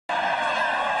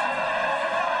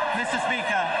Mr.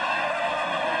 Speaker.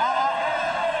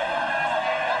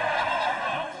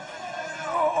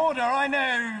 Order. I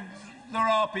know there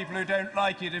are people who don't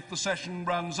like it if the session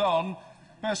runs on.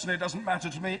 Personally, it doesn't matter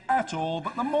to me at all,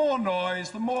 but the more noise,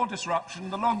 the more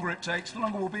disruption, the longer it takes, the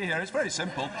longer we'll be here. It's very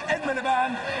simple. Ed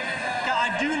Miliband.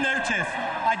 I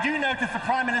do notice the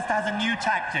Prime Minister has a new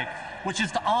tactic, which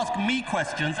is to ask me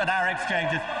questions at our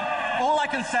exchanges. All I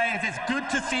can say is it's good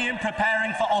to see him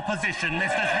preparing for opposition,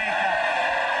 Mr. Speaker.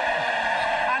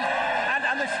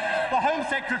 And the Home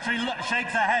Secretary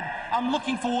shakes her head. I'm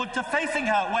looking forward to facing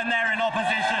her when they're in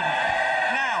opposition.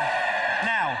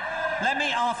 Now, let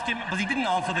me ask him, because he didn't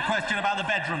answer the question about the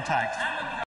bedroom tax.